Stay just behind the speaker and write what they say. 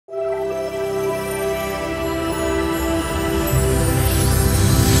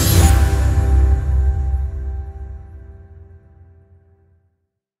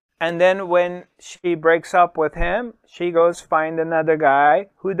And then when she breaks up with him, she goes find another guy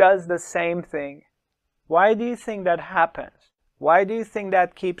who does the same thing. Why do you think that happens? Why do you think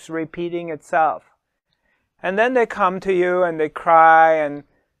that keeps repeating itself? And then they come to you and they cry and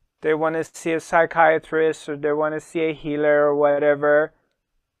they want to see a psychiatrist or they want to see a healer or whatever.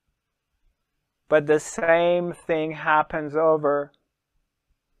 But the same thing happens over.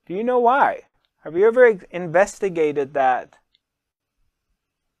 Do you know why? Have you ever investigated that?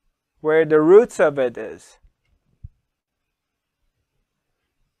 Where the roots of it is?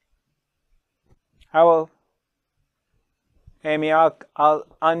 Amy, I'll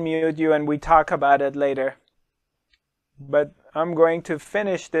unmute you and we talk about it later. But I'm going to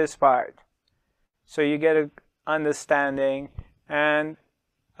finish this part so you get an understanding. And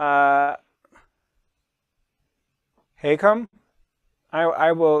Hakam,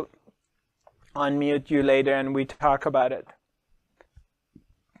 I will unmute you later and we talk about it.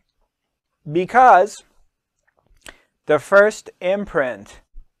 Because the first imprint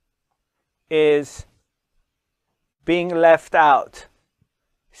is being left out.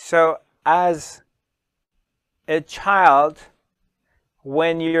 So as a child,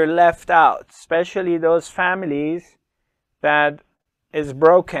 when you're left out, especially those families that is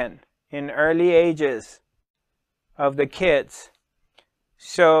broken in early ages of the kids.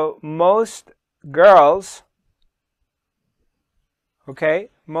 So most girls, okay,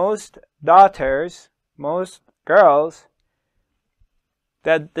 most daughters, most girls,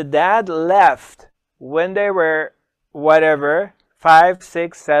 that the dad left when they were whatever, 5,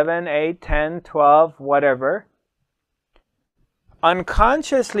 6, 7, 8, 10, 12, whatever,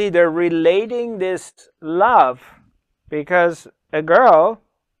 unconsciously they're relating this love because a girl,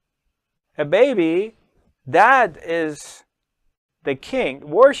 a baby, dad is the king,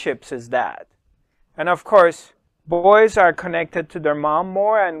 worships his dad. And of course, boys are connected to their mom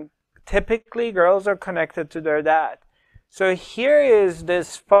more, and typically girls are connected to their dad. So here is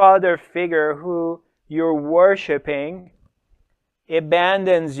this father figure who you're worshipping,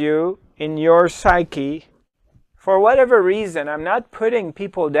 abandons you in your psyche for whatever reason. I'm not putting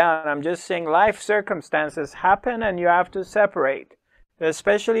people down. I'm just saying life circumstances happen and you have to separate.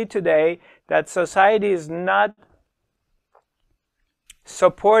 Especially today, that society is not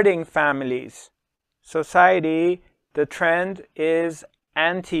supporting families. Society, the trend is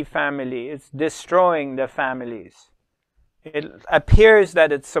anti-family. It's destroying the families. It appears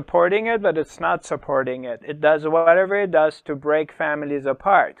that it's supporting it, but it's not supporting it. It does whatever it does to break families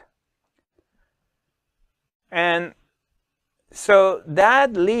apart. And so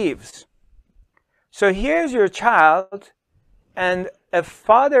that leaves. So here's your child, and a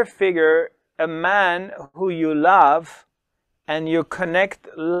father figure, a man who you love, and you connect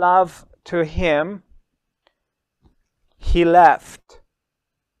love to him, he left.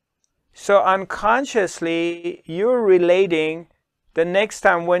 So unconsciously, you're relating the next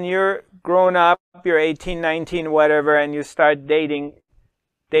time when you're grown up, you're 18, 19, whatever, and you start dating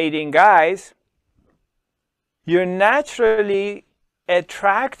guys, you're naturally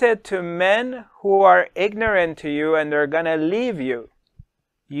attracted to men who are ignorant to you and they're going to leave you.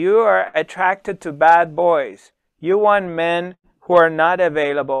 You are attracted to bad boys. You want men who are not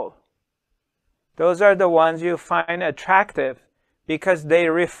available. Those are the ones you find attractive because they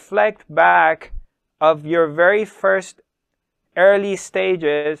reflect back of your very first early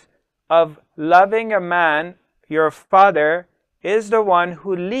stages of loving a man. Your father is the one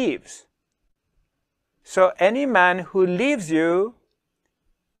who leaves. So any man who leaves you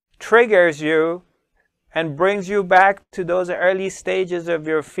triggers you and brings you back to those early stages of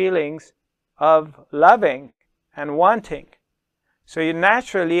your feelings of loving and wanting. So you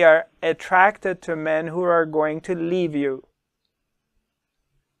naturally are attracted to men who are going to leave you.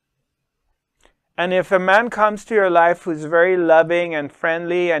 And if a man comes to your life who's very loving and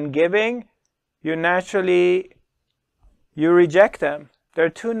friendly and giving, you naturally, you reject them. They're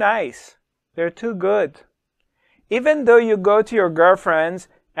too nice. They're too good. Even though you go to your girlfriends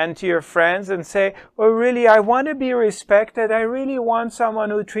and to your friends and say, oh really, I want to be respected. I really want someone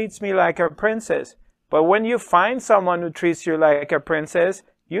who treats me like a princess. But when you find someone who treats you like a princess,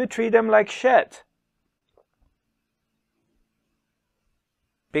 you treat them like shit.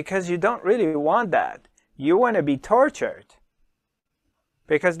 Because you don't really want that. You want to be tortured.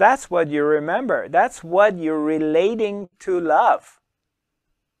 Because that's what you remember. That's what you're relating to love.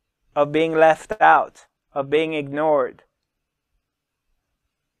 Of being left out. Of being ignored.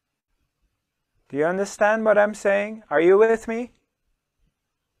 Do you understand what I'm saying? Are you with me?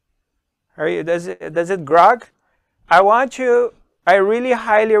 Are you, does it grog? I really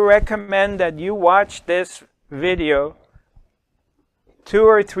highly recommend that you watch this video 2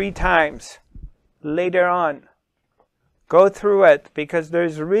 or 3 times later on. Go through it, because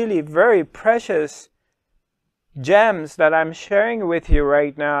there's really very precious gems that I'm sharing with you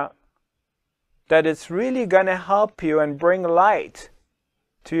right now, that it's really going to help you and bring light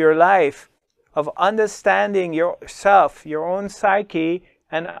to your life of understanding yourself, your own psyche,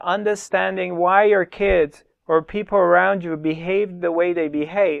 and understanding why your kids or people around you behave the way they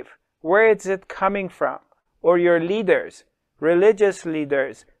behave. Where is it coming from? Or your leaders, religious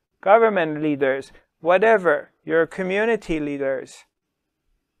leaders, government leaders, whatever, your community leaders.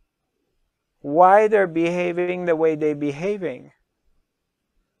 Why they're behaving the way they're behaving.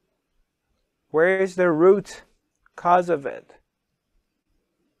 Where is the root cause of it?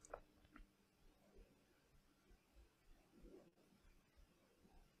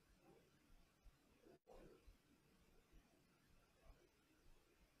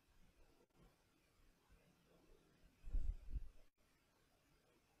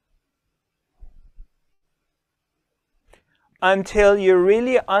 Until you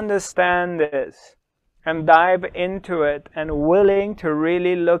really understand this and dive into it and willing to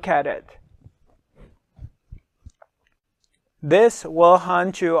really look at it. This will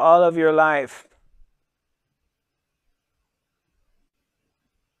haunt you all of your life.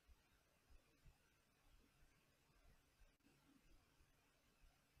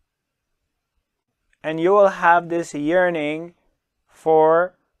 And you will have this yearning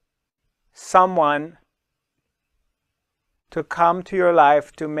for someone to come to your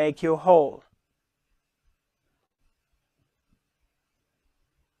life to make you whole.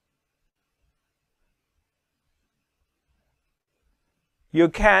 You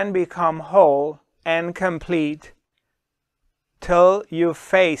can become whole and complete till you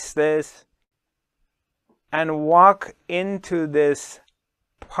face this and walk into this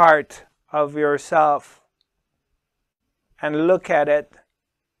part of yourself and look at it.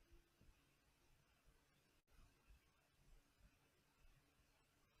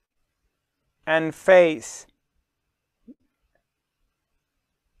 And face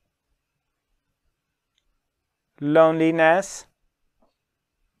loneliness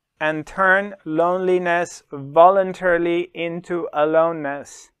and turn loneliness voluntarily into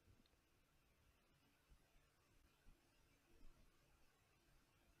aloneness.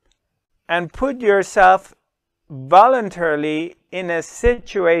 And put yourself voluntarily in a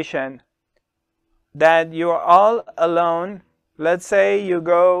situation that you're all alone. Let's say you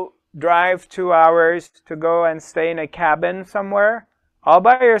go drive 2 hours to go and stay in a cabin somewhere, all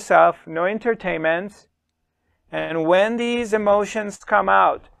by yourself, no entertainments. And when these emotions come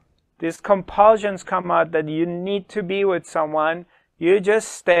out, these compulsions come out that you need to be with someone, you just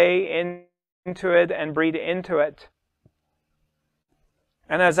stay into it and breathe into it.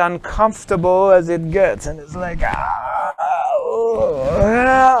 And as uncomfortable as it gets, and it's like, it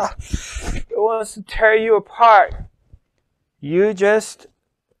wants to tear you apart, you just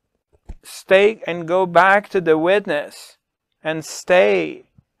stay and go back to the witness and stay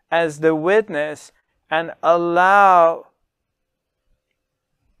as the witness and allow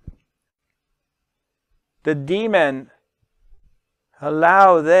the demon,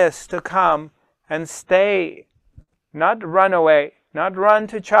 allow this to come and stay, not run away, not run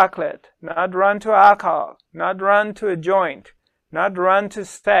to chocolate, not run to alcohol, not run to a joint, not run to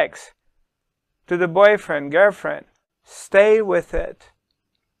sex, to the boyfriend, girlfriend. Stay with it.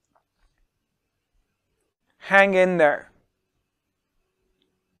 Hang in there.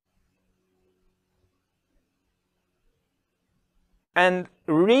 And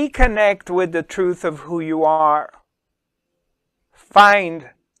reconnect with the truth of who you are. Find,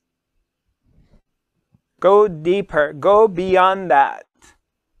 go deeper, go beyond that.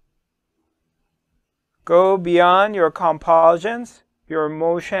 Go beyond your compulsions, your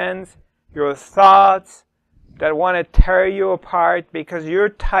emotions, your thoughts that want to tear you apart because you're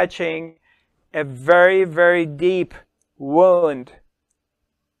touching a very, very deep wound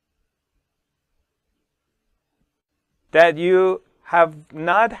that you have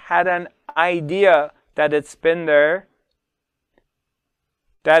not had an idea that it's been there,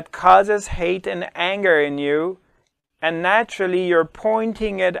 that causes hate and anger in you, and naturally you're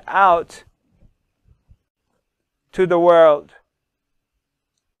pointing it out to the world.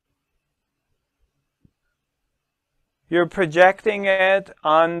 You're projecting it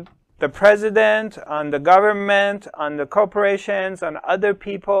on the president, on the government, on the corporations, on other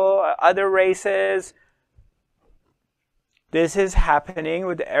people, other races. This is happening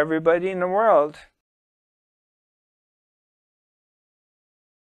with everybody in the world.